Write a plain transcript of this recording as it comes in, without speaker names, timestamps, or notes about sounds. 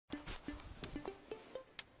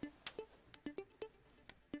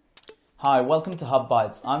Hi, welcome to Hub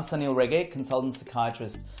Bites. I'm Sanil Rege, consultant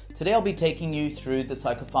psychiatrist. Today I'll be taking you through the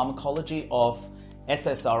psychopharmacology of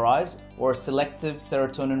SSRIs, or Selective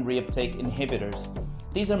Serotonin Reuptake Inhibitors.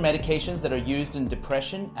 These are medications that are used in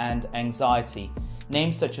depression and anxiety.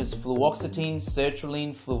 Names such as Fluoxetine,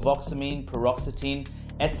 Sertraline, Fluvoxamine, Paroxetine,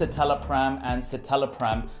 Escitalopram and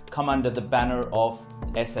Citalopram come under the banner of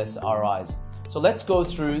SSRIs. So let's go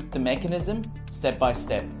through the mechanism step by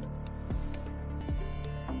step.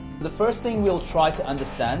 The first thing we'll try to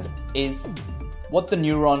understand is what the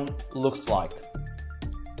neuron looks like.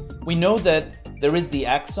 We know that there is the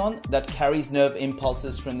axon that carries nerve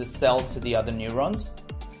impulses from the cell to the other neurons,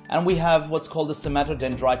 and we have what's called the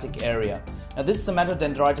somatodendritic area. Now this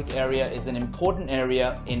somatodendritic area is an important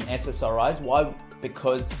area in SSRIs. Why?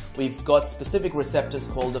 Because we've got specific receptors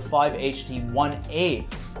called the 5-HT1A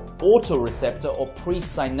autoreceptor or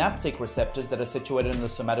presynaptic receptors that are situated in the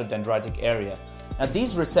somatodendritic area. Now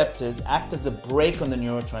these receptors act as a brake on the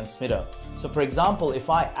neurotransmitter. So for example,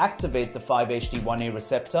 if I activate the 5-HT1A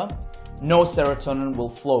receptor, no serotonin will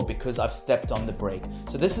flow because I've stepped on the brake.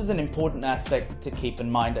 So this is an important aspect to keep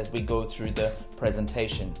in mind as we go through the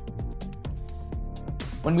presentation.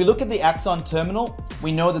 When we look at the axon terminal,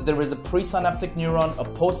 we know that there is a presynaptic neuron, a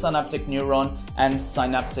postsynaptic neuron, and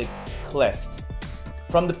synaptic cleft.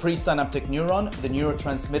 From the presynaptic neuron, the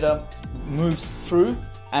neurotransmitter moves through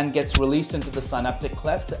and gets released into the synaptic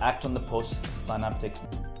cleft to act on the postsynaptic.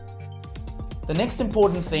 The next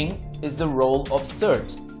important thing is the role of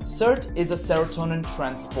SERT. SERT is a serotonin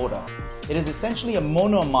transporter. It is essentially a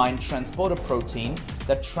monoamine transporter protein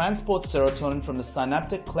that transports serotonin from the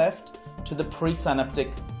synaptic cleft to the presynaptic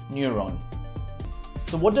neuron.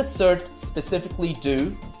 So what does SERT specifically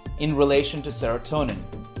do in relation to serotonin?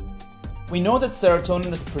 We know that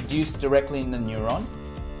serotonin is produced directly in the neuron.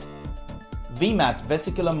 VMAT,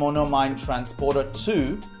 vesicular monoamine transporter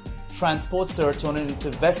 2, transports serotonin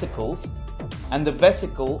into vesicles, and the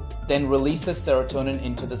vesicle then releases serotonin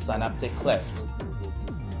into the synaptic cleft.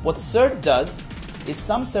 What SERT does is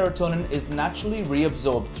some serotonin is naturally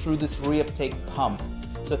reabsorbed through this reuptake pump.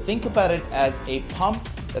 So think about it as a pump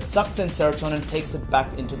that sucks in serotonin, takes it back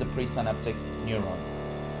into the presynaptic neuron.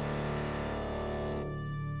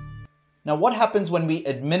 Now what happens when we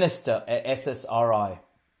administer a SSRI?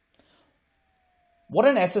 What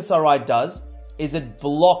an SSRI does is it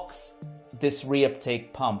blocks this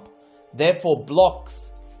reuptake pump, therefore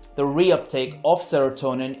blocks the reuptake of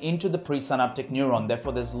serotonin into the presynaptic neuron.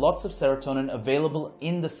 Therefore, there's lots of serotonin available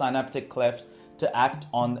in the synaptic cleft to act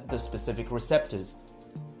on the specific receptors.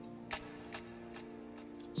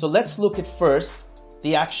 So let's look at first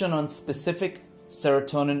the action on specific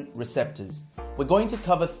serotonin receptors. We're going to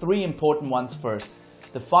cover three important ones first: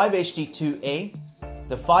 the 5-HT2A,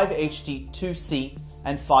 the 5-HT2C,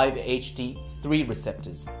 and 5-HT3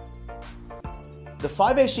 receptors. The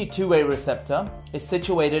 5-HT2A receptor is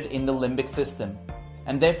situated in the limbic system,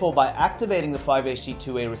 and therefore by activating the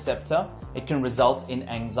 5-HT2A receptor, it can result in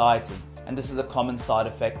anxiety. And this is a common side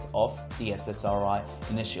effect of the SSRI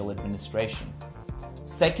initial administration.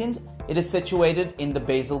 Second, it is situated in the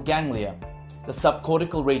basal ganglia, the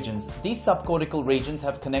subcortical regions. These subcortical regions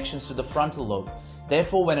have connections to the frontal lobe.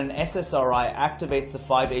 Therefore, when an SSRI activates the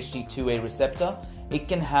 5-HT2A receptor, it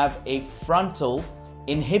can have a frontal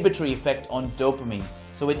inhibitory effect on dopamine.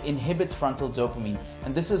 So it inhibits frontal dopamine.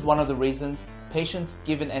 And this is one of the reasons patients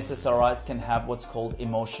given SSRIs can have what's called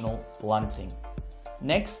emotional blunting.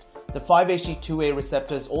 Next, the 5-HT2A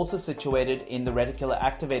receptor is also situated in the reticular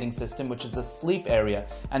activating system, which is a sleep area,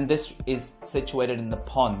 and this is situated in the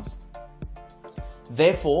pons.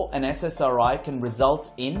 Therefore, an SSRI can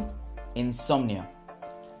result in insomnia.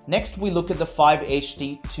 Next, we look at the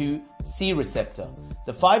 5-HT2C receptor.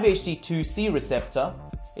 The 5-HT2C receptor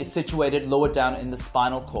is situated lower down in the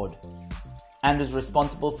spinal cord and is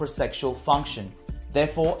responsible for sexual function.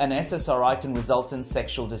 Therefore, an SSRI can result in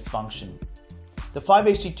sexual dysfunction. The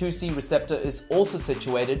 5-HT2C receptor is also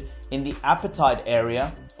situated in the appetite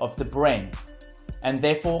area of the brain, and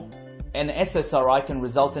therefore an SSRI can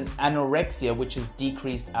result in anorexia, which is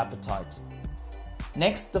decreased appetite.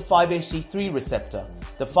 Next, the 5-HT3 receptor.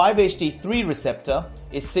 The 5-HT3 receptor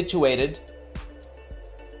is situated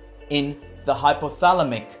in the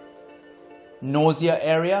hypothalamic nausea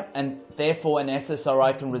area, and therefore an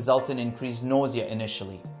SSRI can result in increased nausea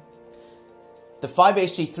initially. The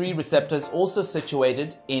 5-HT3 receptor is also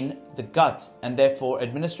situated in the gut, and therefore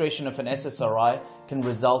administration of an SSRI can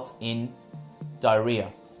result in diarrhea.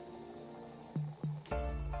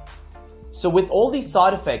 So with all these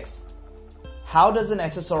side effects, how does an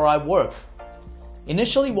SSRI work?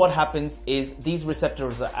 Initially, what happens is these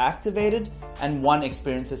receptors are activated and one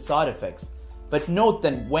experiences side effects. But note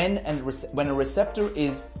that when a receptor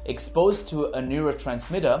is exposed to a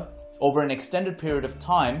neurotransmitter over an extended period of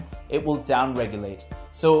time, it will downregulate.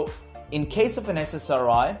 So in case of an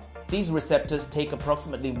SSRI, these receptors take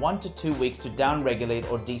approximately 1 to 2 weeks to downregulate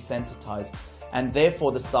or desensitize, and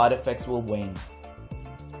therefore the side effects will wane.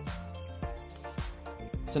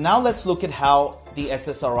 So now let's look at how the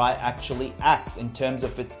SSRI actually acts in terms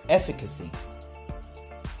of its efficacy.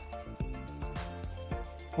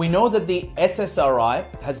 We know that the SSRI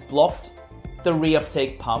has blocked the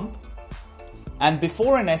reuptake pump, and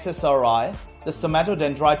before an SSRI, the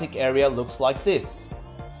somatodendritic area looks like this,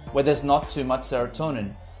 where there's not too much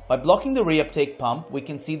serotonin. By blocking the reuptake pump, we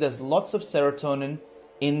can see there's lots of serotonin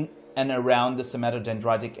in and around the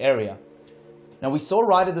somatodendritic area. Now we saw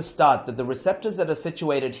right at the start that the receptors that are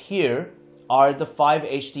situated here are the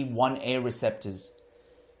 5-HT1A receptors.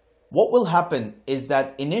 What will happen is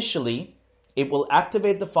that initially it will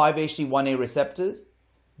activate the 5-HT1A receptors,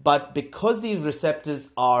 but because these receptors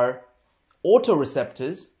are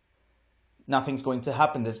autoreceptors, nothing's going to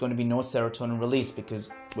happen. There's going to be no serotonin release because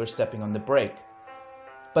we're stepping on the brake.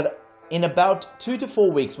 But in about 2 to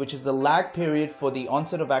 4 weeks, which is a lag period for the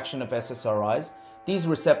onset of action of SSRIs, these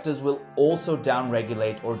receptors will also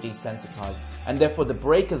downregulate or desensitize, and therefore the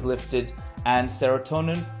brake is lifted and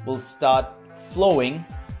serotonin will start flowing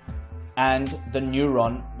and the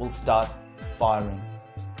neuron will start firing.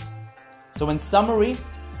 So in summary,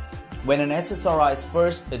 when an SSRI is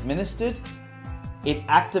first administered, it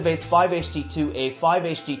activates 5-HT2A,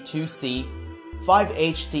 5-HT2C,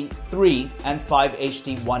 5-HT3 and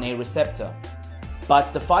 5-HT1A receptor.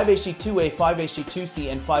 But the 5-HT2A,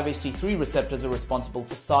 5-HT2C and 5-HT3 receptors are responsible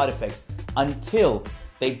for side effects until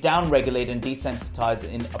they downregulate and desensitize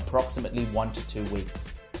in approximately 1 to 2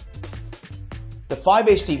 weeks. The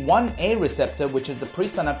 5-HT1A receptor, which is the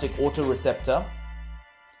presynaptic autoreceptor,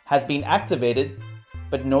 has been activated,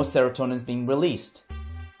 but no serotonin is being released.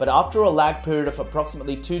 But after a lag period of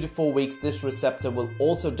approximately 2 to 4 weeks, this receptor will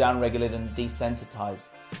also downregulate and desensitize,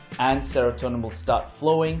 and serotonin will start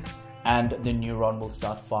flowing and the neuron will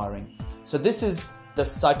start firing. So this is the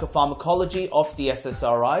psychopharmacology of the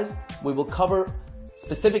SSRIs. We will cover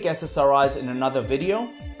specific SSRIs in another video.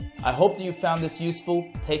 I hope that you found this useful.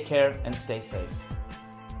 Take care and stay safe.